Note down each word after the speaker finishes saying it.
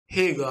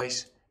Hey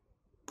guys,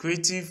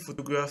 creative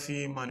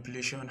photography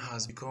manipulation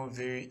has become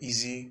very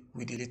easy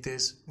with the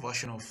latest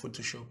version of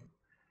Photoshop.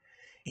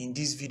 In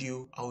this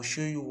video, I will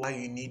show you why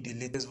you need the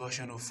latest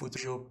version of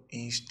Photoshop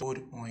installed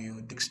on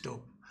your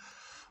desktop.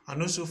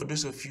 And also for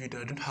those of you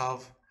that don't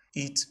have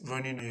it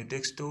running on your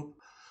desktop,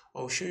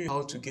 I'll show you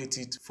how to get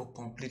it for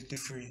completely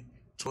free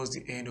towards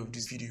the end of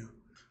this video.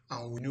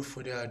 And with no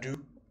further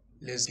ado,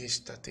 let's get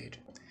started.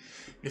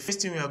 The first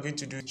thing we are going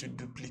to do is to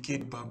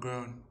duplicate the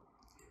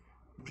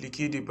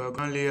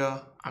background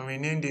layer and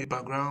rename the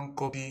background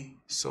copy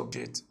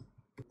subject.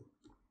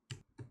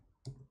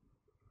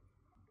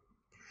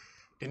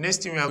 The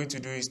next thing we are going to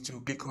do is to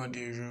click on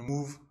the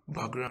remove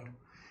background.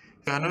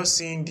 If you are not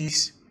seeing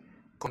this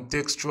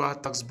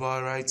contextual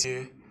taskbar right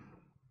here,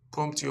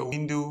 come to your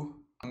window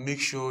and make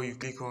sure you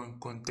click on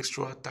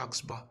contextual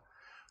taskbar.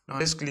 Now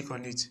let's click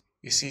on it.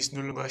 You see it's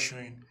no longer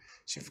showing.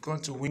 So if you come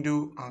to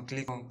window and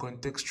click on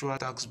contextual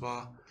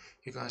taskbar,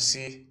 you can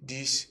see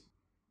this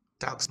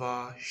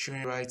taskbar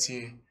showing right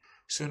here.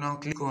 So now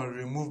click on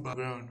remove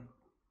background.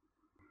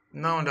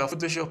 Now that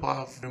Photoshop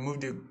have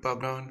removed the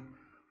background,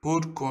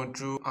 hold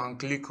Ctrl and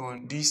click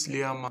on this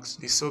layer mask,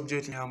 the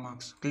subject layer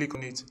mask. Click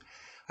on it.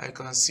 I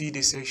can see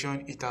the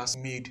selection it has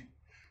made.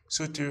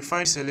 So to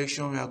refine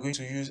selection, we are going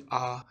to use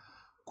our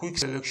quick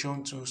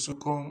selection tool. So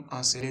come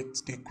and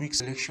select the quick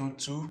selection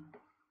tool.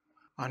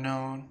 And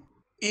now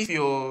if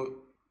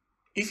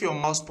your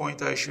mouse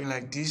pointer is showing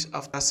like this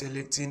after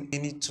selecting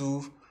any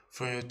tool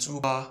from your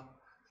toolbar,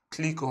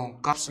 click on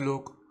caps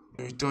lock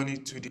to return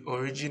it to the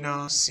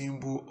original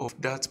symbol of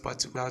that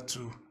particular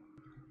tool.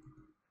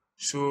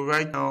 So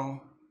right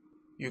now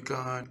you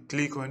can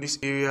click on these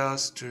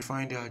areas to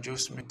refine the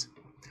adjustment.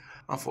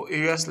 And for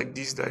areas like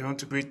this that you want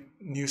to create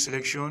new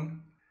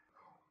selection,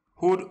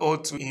 hold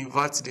Alt to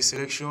invert the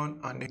selection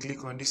and then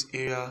click on this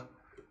area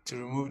to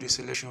remove the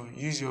selection.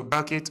 Use your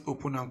bracket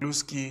open and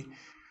close key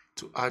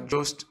to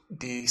adjust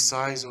the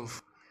size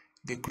of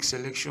the quick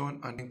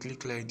selection and then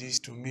click like this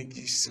to make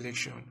this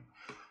selection.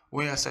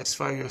 When you are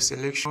satisfied with your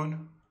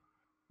selection,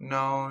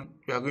 now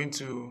we are going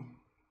to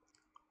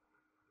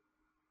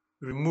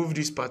remove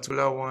this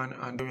particular one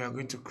and then we are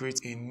going to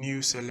create a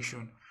new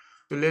selection.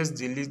 So let's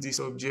delete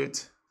this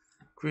object,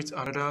 create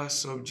another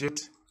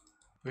subject,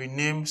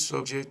 rename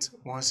subject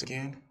once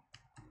again,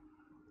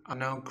 and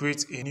now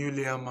create a new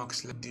layer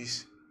mask like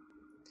this.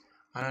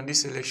 And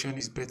this selection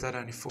is better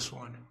than the first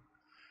one.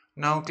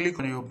 Now click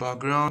on your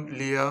background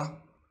layer.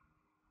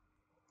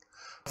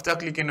 After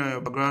clicking on your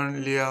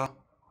background layer,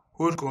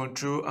 hold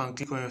Ctrl and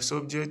click on your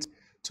subject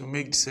to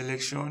make the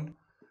selection.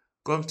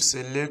 Come to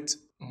select,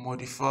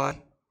 modify,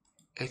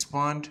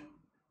 expand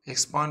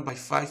by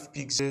 5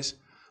 pixels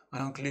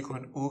and click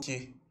on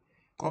OK.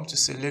 Come to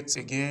select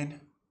again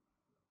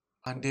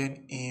and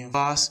then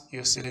inverse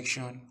your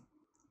selection.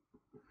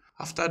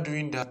 After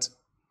doing that,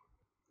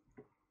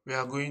 we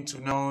are going to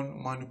now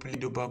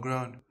manipulate the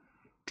background.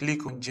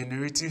 Click on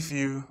generative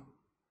view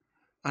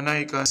and now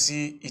you can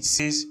see it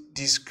says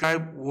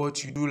describe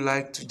what you do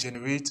like to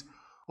generate,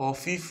 or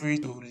feel free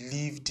to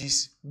leave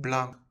this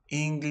blank,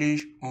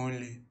 English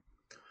only.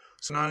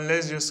 So now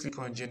let's just click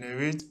on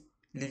generate,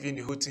 leaving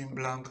the whole thing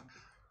blank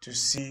to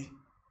see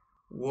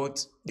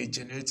what the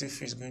generative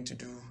view is going to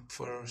do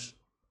for us.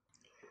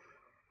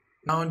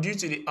 Now due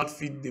to the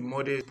outfit the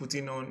model is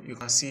putting on, you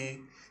can see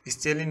it's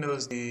telling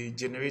us the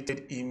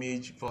generated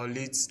image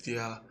violates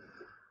their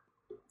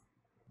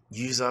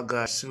user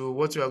guide. So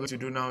what we are going to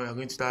do now, we are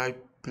going to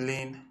type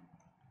plain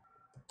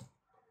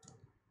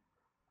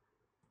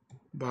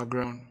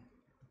background.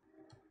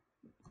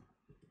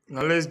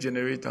 Now let's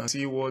generate and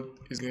see what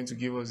is going to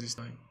give us this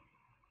time.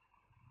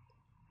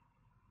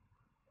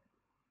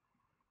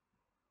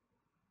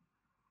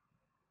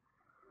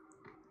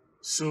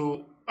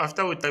 So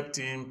after we typed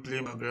in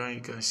plain background,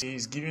 you can see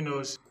it's giving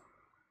us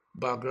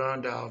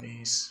background that have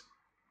been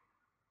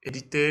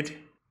edited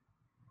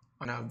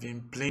and have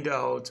been planed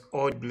out.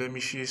 All the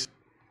blemishes,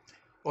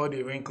 all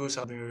the wrinkles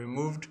have been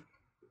removed,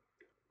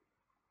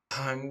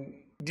 and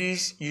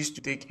this used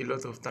to take a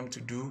lot of time to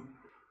do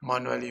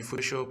manually in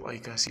Photoshop, and you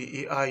can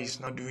see AI is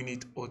now doing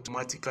it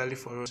automatically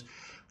for us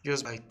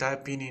just by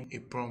typing in a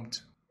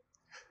prompt.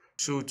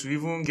 So to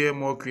even get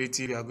more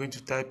creative, we are going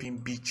to type in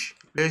beach.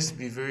 Let's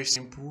be very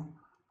simple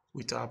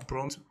with our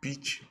prompt,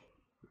 beach,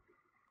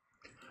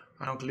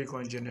 and I'll click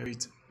on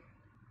generate.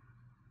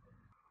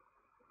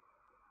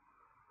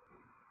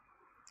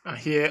 And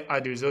here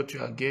are the results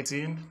you are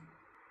getting.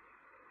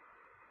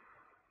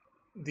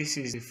 This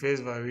is the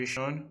first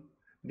variation,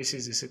 this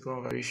is the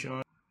second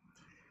variation.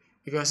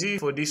 You can see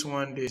for this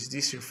one there's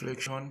this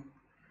reflection,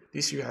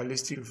 this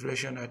realistic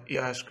reflection that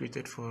AI has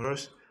created for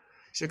us.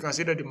 So you can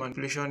see that the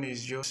manipulation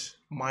is just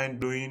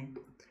mind-blowing,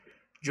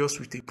 just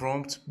with a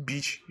prompt,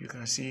 beach. You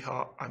can see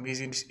how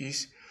amazing this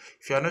is.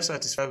 If you are not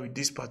satisfied with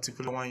this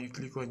particular one, you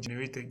click on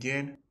generate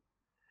again,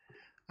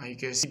 and you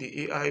can see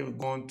the AI will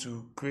go on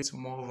to create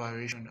more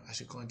variation. As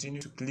you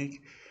continue to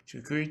click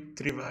to create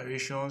 3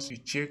 variations, you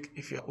check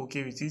if you are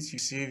okay with it, you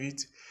save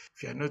it.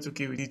 If you are not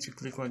okay with it, you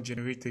click on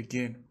generate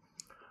again.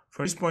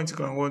 From this point, you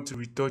can want to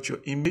retouch your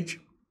image.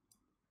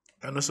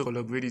 and also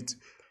color grade it.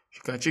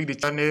 You can check the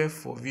channel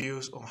for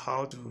videos on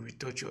how to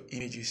retouch your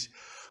images.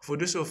 For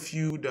those of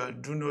you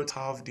that do not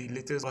have the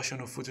latest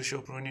version of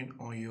Photoshop running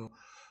on your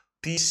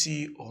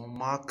PC or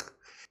Mac,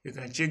 you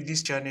can check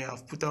this channel.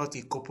 I've put out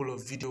a couple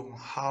of videos on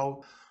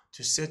how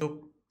to set up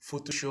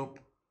Photoshop,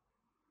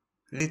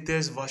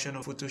 latest version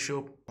of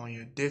Photoshop on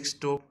your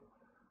desktop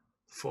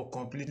for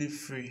completely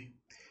free.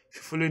 If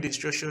you follow the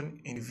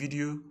instruction in the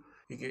video,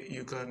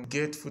 you can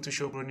get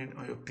Photoshop running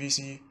on your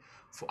PC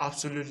for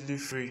absolutely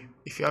free.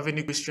 If you have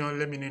any question,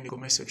 let me know in the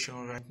comment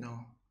section right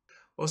now.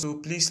 Also,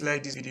 please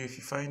like this video if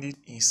you find it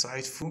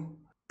insightful.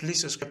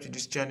 Please subscribe to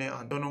this channel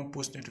and turn on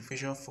post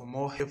notification for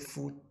more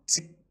helpful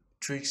tips,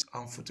 tricks,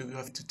 and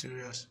photography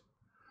tutorials.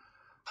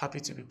 Happy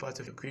to be part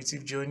of your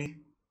creative journey.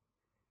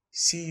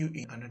 See you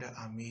in another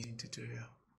amazing tutorial.